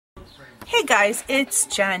Hey guys, it's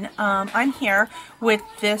Jen. I'm here with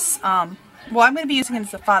this, well, I'm going to be using it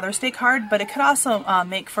as a Father's Day card, but it could also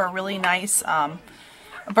make for a really nice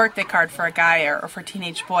birthday card for a guy or for a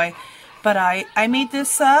teenage boy. But I made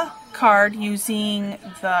this card using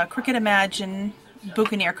the Cricut Imagine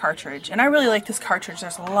Buccaneer cartridge, and I really like this cartridge.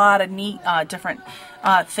 There's a lot of neat different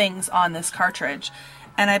things on this cartridge,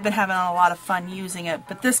 and I've been having a lot of fun using it.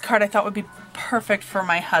 But this card I thought would be perfect for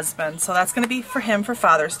my husband, so that's going to be for him for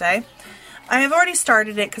Father's Day. I have already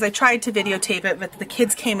started it because I tried to videotape it, but the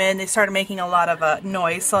kids came in, they started making a lot of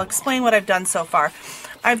noise, so I'll explain what I've done so far.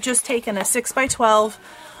 I've just taken a 6x12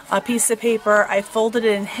 piece of paper, I folded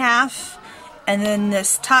it in half, and then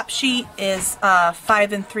this top sheet is 5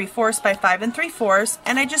 3/4 by 5 3/4,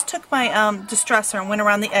 and I just took my distressor and went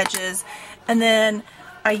around the edges, and then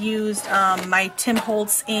I used my Tim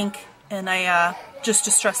Holtz ink, and I just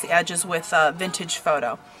distressed the edges with Vintage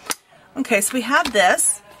Photo. Okay, so we have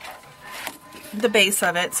this, the base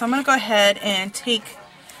of it, so I'm going to go ahead and take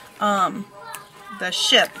the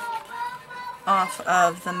ship off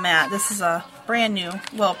of the mat. This is a brand new,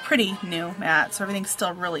 well, pretty new mat, so everything's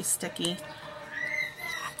still really sticky.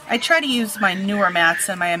 I try to use my newer mats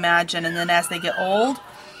in my Imagine, and then as they get old,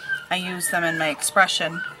 I use them in my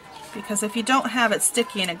Expression, because if you don't have it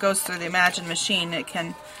sticky and it goes through the Imagine machine, it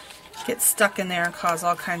can get stuck in there and cause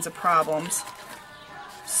all kinds of problems.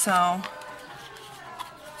 So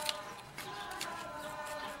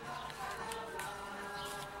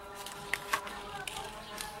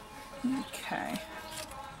okay,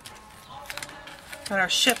 got our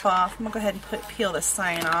ship off. I'm going to go ahead and peel the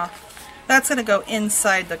sign off. That's going to go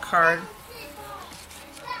inside the card.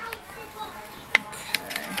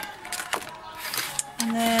 Okay.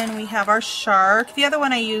 And then we have our shark. The other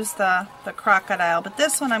one I used the crocodile, but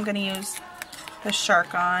this one I'm going to use the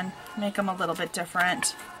shark on. Make them a little bit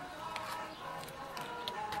different.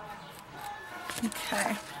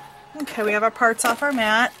 Okay. Okay, we have our parts off our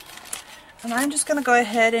mat. And I'm just going to go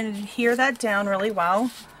ahead and adhere that down really well,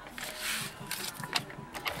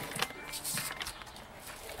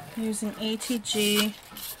 using ATG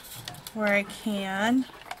where I can.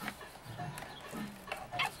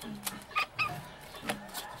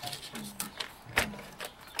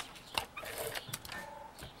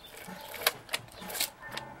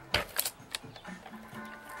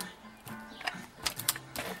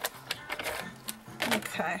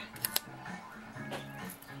 Okay.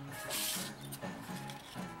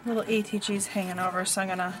 Little ATG's hanging over, so I'm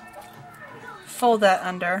going to fold that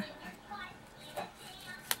under.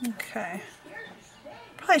 Okay.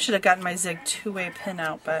 Probably should have gotten my Zig two-way pin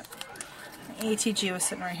out, but my ATG was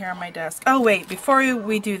sitting right here on my desk. Oh wait, before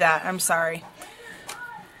we do that, I'm sorry.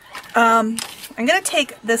 I'm going to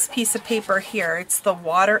take this piece of paper here. It's the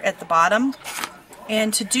water at the bottom.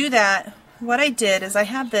 And to do that, what I did is I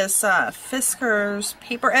have this Fisker's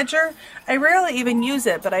paper edger. I rarely even use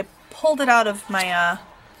it, but I pulled it out of my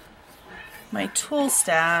my tool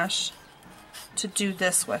stash to do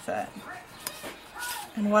this with it.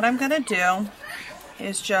 And what I'm going to do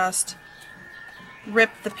is just rip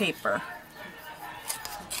the paper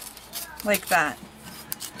like that.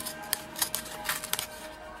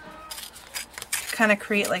 Kind of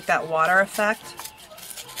create like that water effect.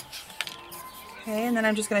 Okay, and then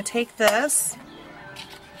I'm just going to take this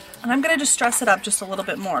and I'm going to distress it up just a little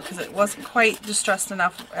bit more because it wasn't quite distressed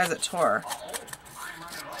enough as it tore.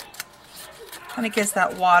 Kind of gives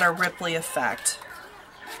that water ripply effect.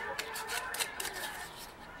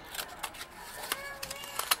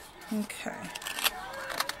 Okay.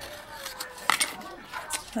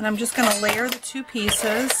 Then I'm just going to layer the two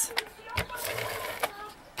pieces.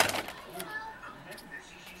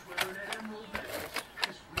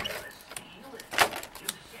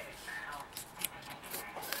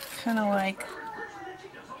 Kind of like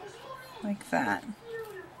that.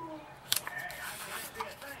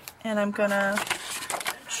 And I'm going to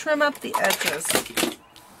trim up the edges.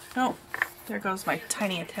 Oh, there goes my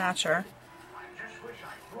tiny attacher.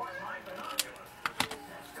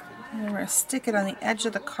 And we're going to stick it on the edge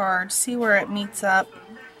of the card, see where it meets up.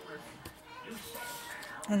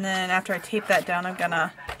 And then after I tape that down, I'm going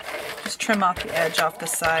to just trim off the edge off the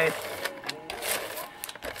side.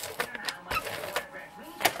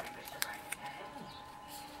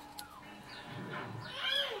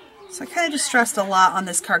 So I kind of distressed a lot on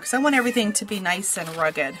this card because I want everything to be nice and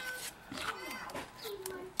rugged.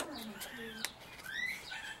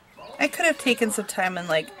 I could have taken some time and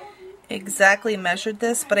like exactly measured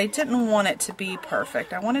this, but I didn't want it to be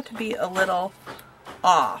perfect. I want it to be a little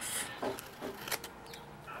off.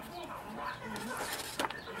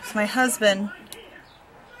 So my husband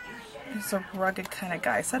is a rugged kind of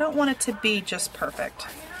guy, so I don't want it to be just perfect.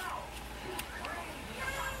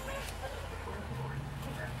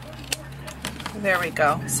 There we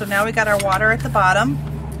go. So now we got our water at the bottom,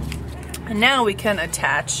 and now we can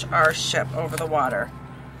attach our ship over the water.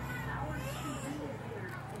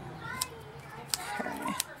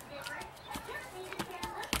 Okay.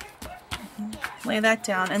 Lay that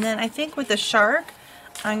down, and then I think with the shark,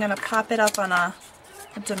 I'm going to pop it up on a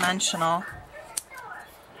dimensional.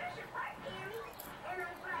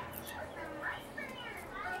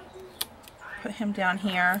 Put him down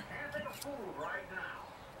here.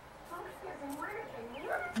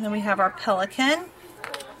 And then we have our pelican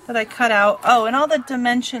that I cut out. Oh, and all the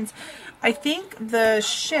dimensions. I think the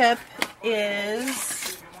ship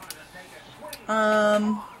is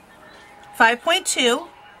 5.2.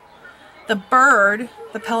 The bird,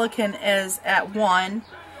 the pelican, is at 1.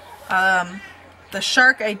 The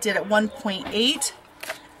shark I did at 1.8.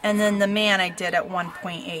 And then the man I did at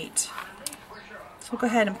 1.8. So we'll go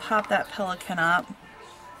ahead and pop that pelican up.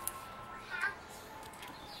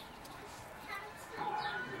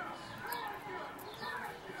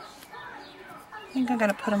 I think I'm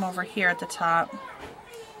going to put him over here at the top,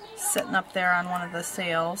 sitting up there on one of the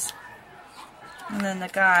sails. And then the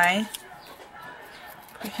guy,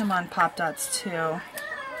 put him on pop dots too.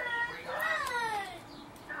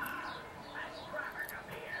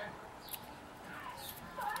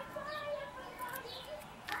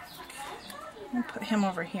 And put him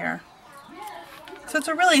over here. So it's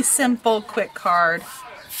a really simple, quick card.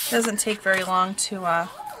 Doesn't take very long to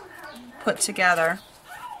put together.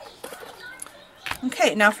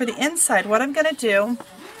 Okay, now for the inside, what I'm going to do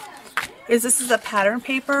is, this is a pattern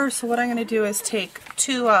paper, so what I'm going to do is take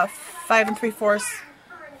two 5 3/4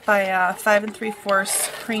 by 5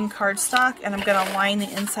 3/4 cream cardstock, and I'm going to line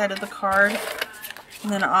the inside of the card,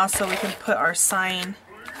 and then also we can put our sign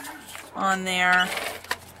on there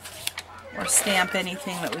or stamp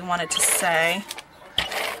anything that we want it to say.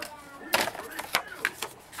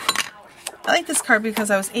 I like this card because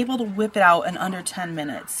I was able to whip it out in under 10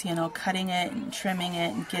 minutes, you know, cutting it and trimming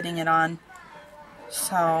it and getting it on.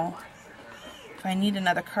 So if I need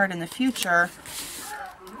another card in the future,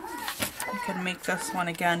 I can make this one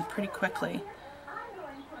again pretty quickly.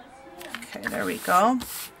 Okay, there we go.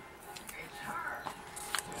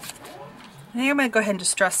 I think I'm going to go ahead and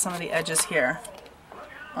distress some of the edges here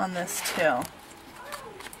on this too.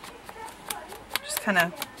 Just kind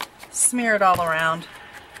of smear it all around.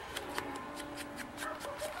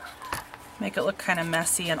 Make it look kind of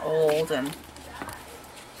messy and old and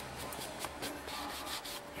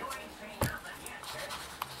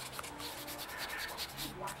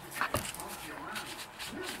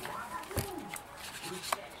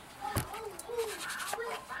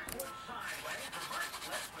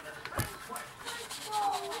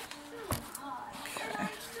okay.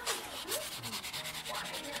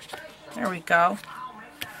 There we go.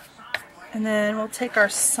 And then we'll take our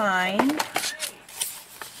sign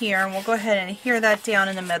here, and we'll go ahead and adhere that down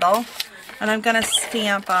in the middle, and I'm going to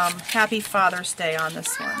stamp Happy Father's Day on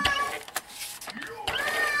this one.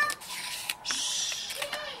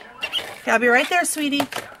 Okay, I'll be right there, sweetie.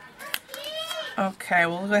 Okay,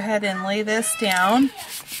 we'll go ahead and lay this down,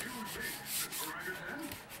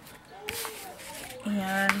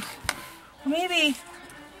 and maybe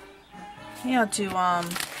I'll do I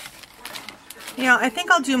think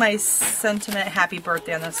I'll do my sentiment Happy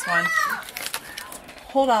Birthday on this one.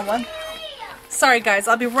 Hold on one. Sorry guys,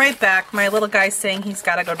 I'll be right back. My little guy's saying he's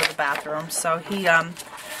got to go to the bathroom, so he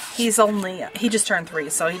just turned 3,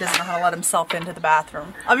 so he doesn't know how to let himself into the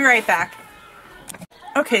bathroom. I'll be right back.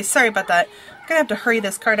 Okay, sorry about that. I'm gonna have to hurry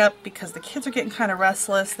this card up because the kids are getting kind of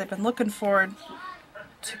restless. They've been looking forward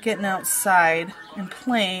to getting outside and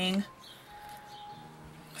playing.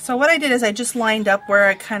 So what I did is I just lined up where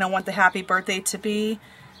I kind of want the happy birthday to be,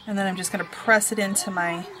 and then I'm just going to press it into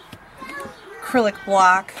my acrylic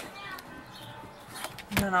block,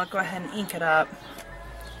 and then I'll go ahead and ink it up.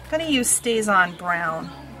 I'm going to use Stays On Brown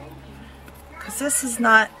because this is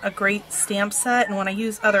not a great stamp set, and when I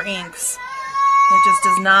use other inks it just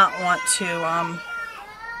does not want to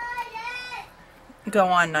go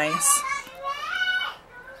on nice.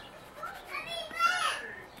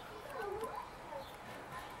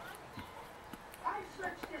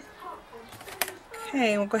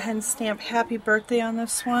 Okay, we'll go ahead and stamp Happy Birthday on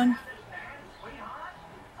this one.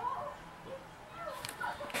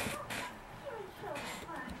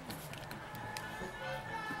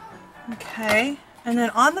 Okay, and then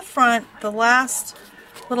on the front, the last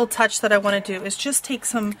little touch that I want to do is just take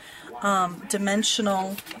some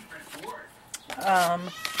dimensional, kind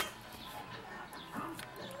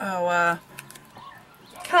of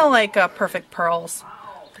like Perfect Pearls.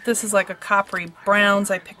 But this is like a coppery browns.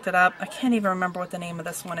 I picked it up. I can't even remember what the name of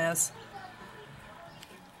this one is.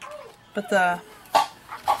 but I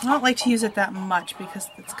don't like to use it that much because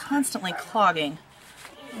it's constantly clogging.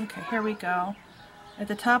 Okay, here we go. At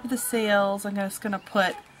the top of the sails, I'm just going to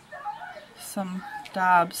put some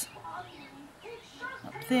daubs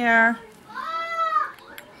up there.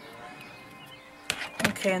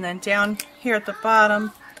 Okay, and then down here at the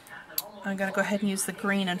bottom, I'm going to go ahead and use the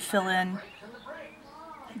green and fill in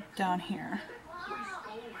down here.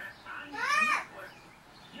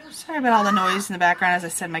 Sorry about all the noise in the background. As I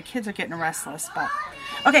said, my kids are getting restless. But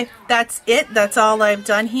okay, that's it. That's all I've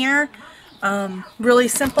done here. Really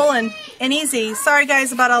simple and easy. Sorry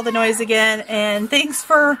guys about all the noise again, and thanks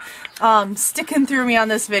for sticking through me on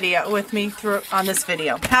this video with me on this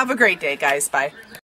video. Have a great day, guys. Bye.